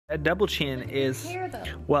A double chin is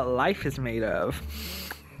what life is made of.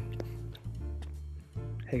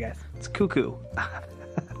 Hey guys, it's Cuckoo.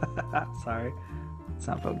 Sorry, it's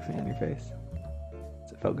not focusing on your face.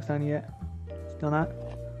 Is it focused on you yet? Still not?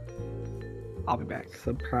 I'll be back.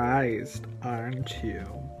 Surprised, aren't you?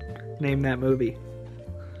 Name that movie.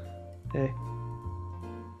 Hey.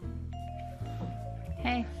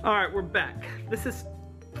 Hey. Alright, we're back. This is...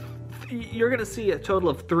 You're gonna see a total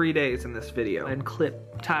of 3 days in this video. And clip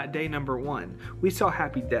day number 1. We saw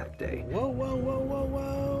Happy Death Day. Whoa, whoa, whoa, whoa,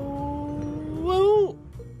 whoa, whoa!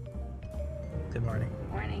 Good morning.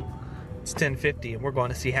 Morning. It's 10:50 and we're going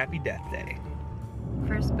to see Happy Death Day.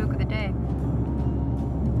 First spook of the day.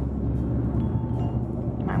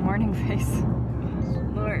 My morning face.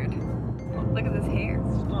 Lord. Look at this hair.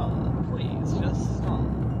 Stop, please. Just stop.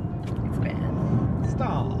 It's bad.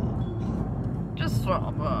 Stop. Just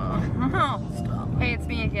stop. Stop. Hey, it's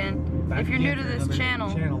me again. If you're new to this channel,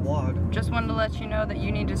 vlog. just wanted to let you know that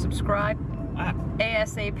you need to subscribe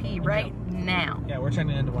ASAP right now. Yeah, we're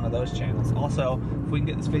turning into one of those channels. Also, if we can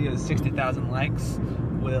get this video to 60,000 likes,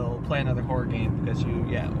 we'll play another horror game because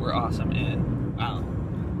we're awesome and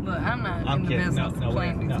Look, I'm not in the business of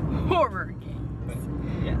playing these horror games.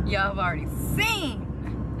 Yeah. Y'all have already seen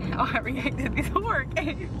how I reacted to these horror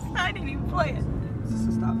games. I didn't even play it. Is this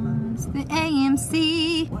a stop sign? It's the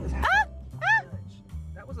AMC. What is happening?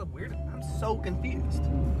 That was a weird... I'm so confused.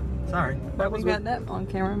 Sorry. But we got that on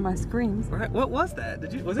camera, my screams. What was that?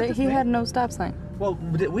 Was it just He me? had no stop sign. Well,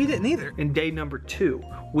 we didn't either. In day number 2,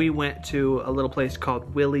 we went to a little place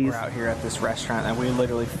called Willy's. We're out here at this restaurant and we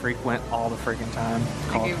literally frequent all the freaking time.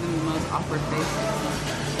 I gave them the most awkward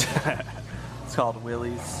faces. It's called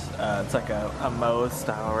Willy's. It's like a Moe's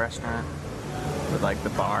style restaurant with like the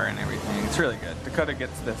bar and everything. It's really good. Dakota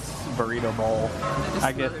gets this burrito bowl.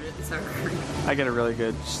 I get a really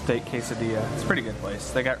good steak quesadilla. It's a pretty good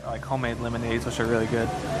place. They got like homemade lemonades, which are really good.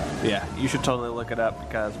 But yeah, you should totally look it up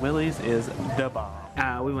because Willy's is the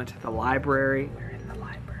bomb. We went to the library. We're in the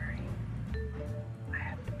library. I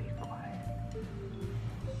have to be quiet.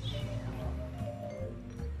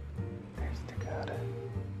 There's Dakota.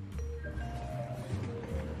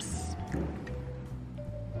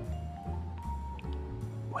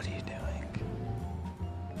 What are you doing?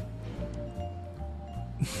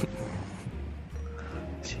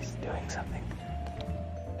 She's doing something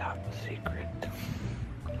top secret.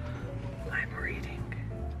 I'm reading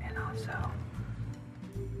and also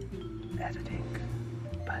editing,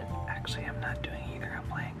 but actually I'm not doing either. I'm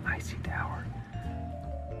playing Icy Tower.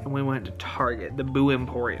 And we went to Target, the Boo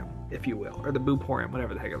Emporium, if you will, or the Booporium,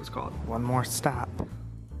 whatever the heck it was called. One more stop. Can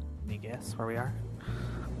you guess where we are?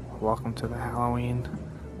 Welcome to the Halloween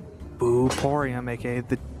Booporium, aka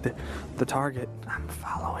the Target. I'm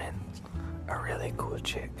following a really cool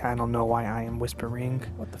chick. I don't know why I am whispering.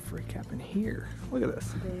 What the freak happened here? Look at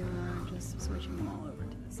this. They were just switching them all over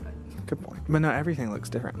to this side. Good point. But no, everything looks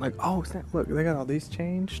different. Like, oh snap, look, they got all these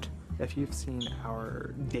changed. If you've seen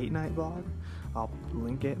our date night vlog, I'll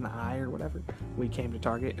link it in the eye or whatever. We came to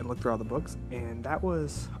Target and looked through all the books, and that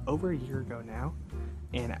was over a year ago now.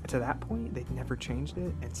 And to that point, they'd never changed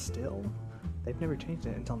it, and still, they've never changed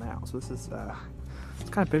it until now. So this is, it's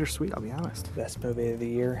kind of bittersweet, I'll be honest. Best movie of the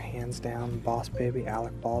year, hands down, Boss Baby.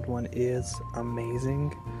 Alec Baldwin is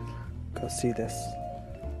amazing. Go see this.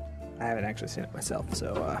 I haven't actually seen it myself,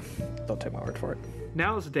 so don't take my word for it.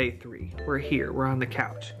 Now is day 3. We're here, we're on the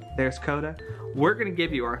couch. There's Kota. We're gonna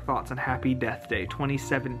give you our thoughts on Happy Death Day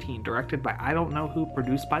 2017, directed by I don't know who,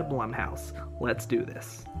 produced by Blumhouse. Let's do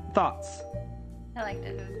this. Thoughts? I liked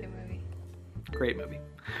it. It was a good movie. Great movie.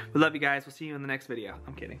 We love you guys. We'll see you in the next video.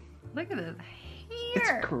 I'm kidding. Look at this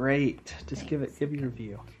hair. It's great. Just give your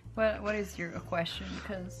review. What is your question?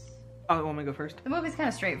 Because oh, want me to go first? the movie's kind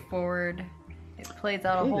of straightforward. It plays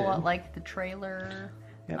out a whole lot like the trailer.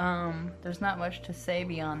 Yep. There's not much to say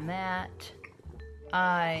beyond that.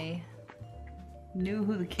 I knew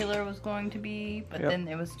who the killer was going to be, but then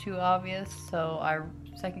it was too obvious, so I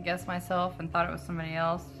second guessed myself and thought it was somebody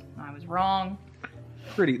else. I was wrong.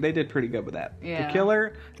 They did pretty good with that. Yeah. The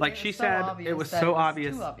killer, like she said, it was so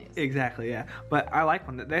obvious. Too obvious. Exactly, yeah. But I like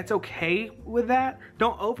when that's okay with that.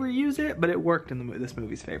 Don't overuse it, but it worked in this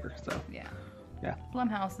movie's favor. So yeah.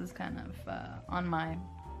 Blumhouse is kind of on my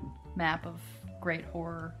map of great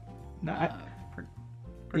horror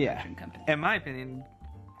production company. In my opinion,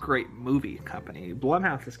 great movie company.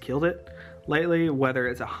 Blumhouse has killed it lately, whether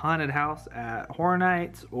it's a haunted house at Horror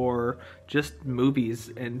Nights or just movies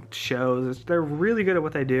and shows. They're really good at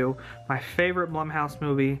what they do. My favorite Blumhouse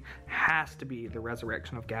movie has to be The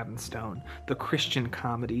Resurrection of Gavin Stone, the Christian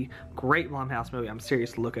comedy. Great Blumhouse movie. I'm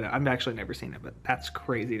serious to look at it. I've actually never seen it, but that's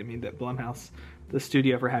crazy to me that Blumhouse the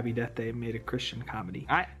studio for Happy Death Day made a Christian comedy.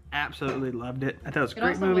 I absolutely loved it. I thought it was a great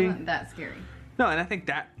also movie. wasn't that scary. No, and I think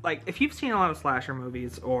that, like, if you've seen a lot of slasher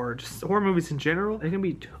movies or just horror movies in general, it can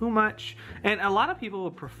be too much. And a lot of people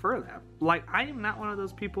would prefer that. Like, I am not one of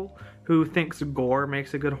those people who thinks gore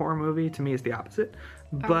makes a good horror movie. To me, it's the opposite.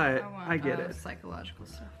 But I get it. Psychological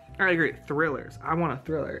stuff. I agree. Thrillers. I want a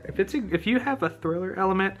thriller. If you have a thriller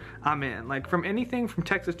element, I'm in. Like, from anything from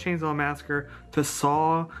Texas Chainsaw Massacre to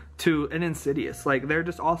Saw to an Insidious. Like, they're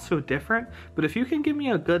just all so different. But if you can give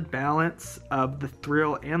me a good balance of the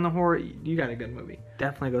thrill and the horror, you got a good movie.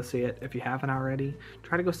 Definitely go see it if you haven't already.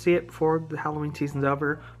 Try to go see it before the Halloween season's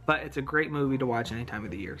over. But it's a great movie to watch any time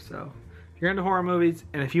of the year. So, if you're into horror movies,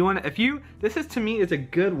 and this is, to me, is a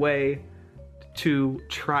good way to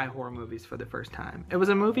try horror movies for the first time. It was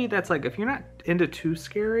a movie that's like, if you're not into too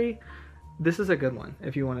scary, this is a good one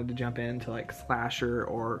if you wanted to jump into like slasher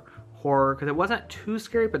or horror, because it wasn't too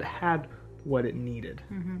scary, but it had what it needed.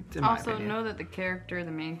 Also, know that the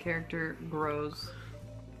main character grows.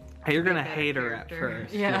 Hey, you're gonna hate her at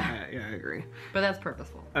first. Yeah. Yeah, I agree. But that's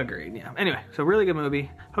purposeful. Agreed, yeah. Anyway, so really good movie.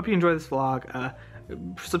 Hope you enjoy this vlog.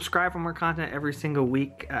 Subscribe for more content every single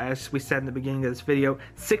week. As we said in the beginning of this video,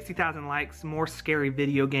 60,000 likes, more scary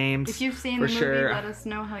video games. If you've seen the movie, let us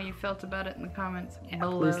know how you felt about it in the comments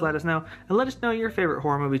below. Please let us know. And let us know your favorite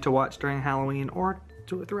horror movie to watch during Halloween or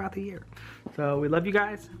throughout the year. So we love you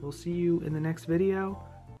guys. We'll see you in the next video.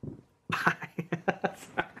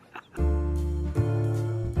 Bye.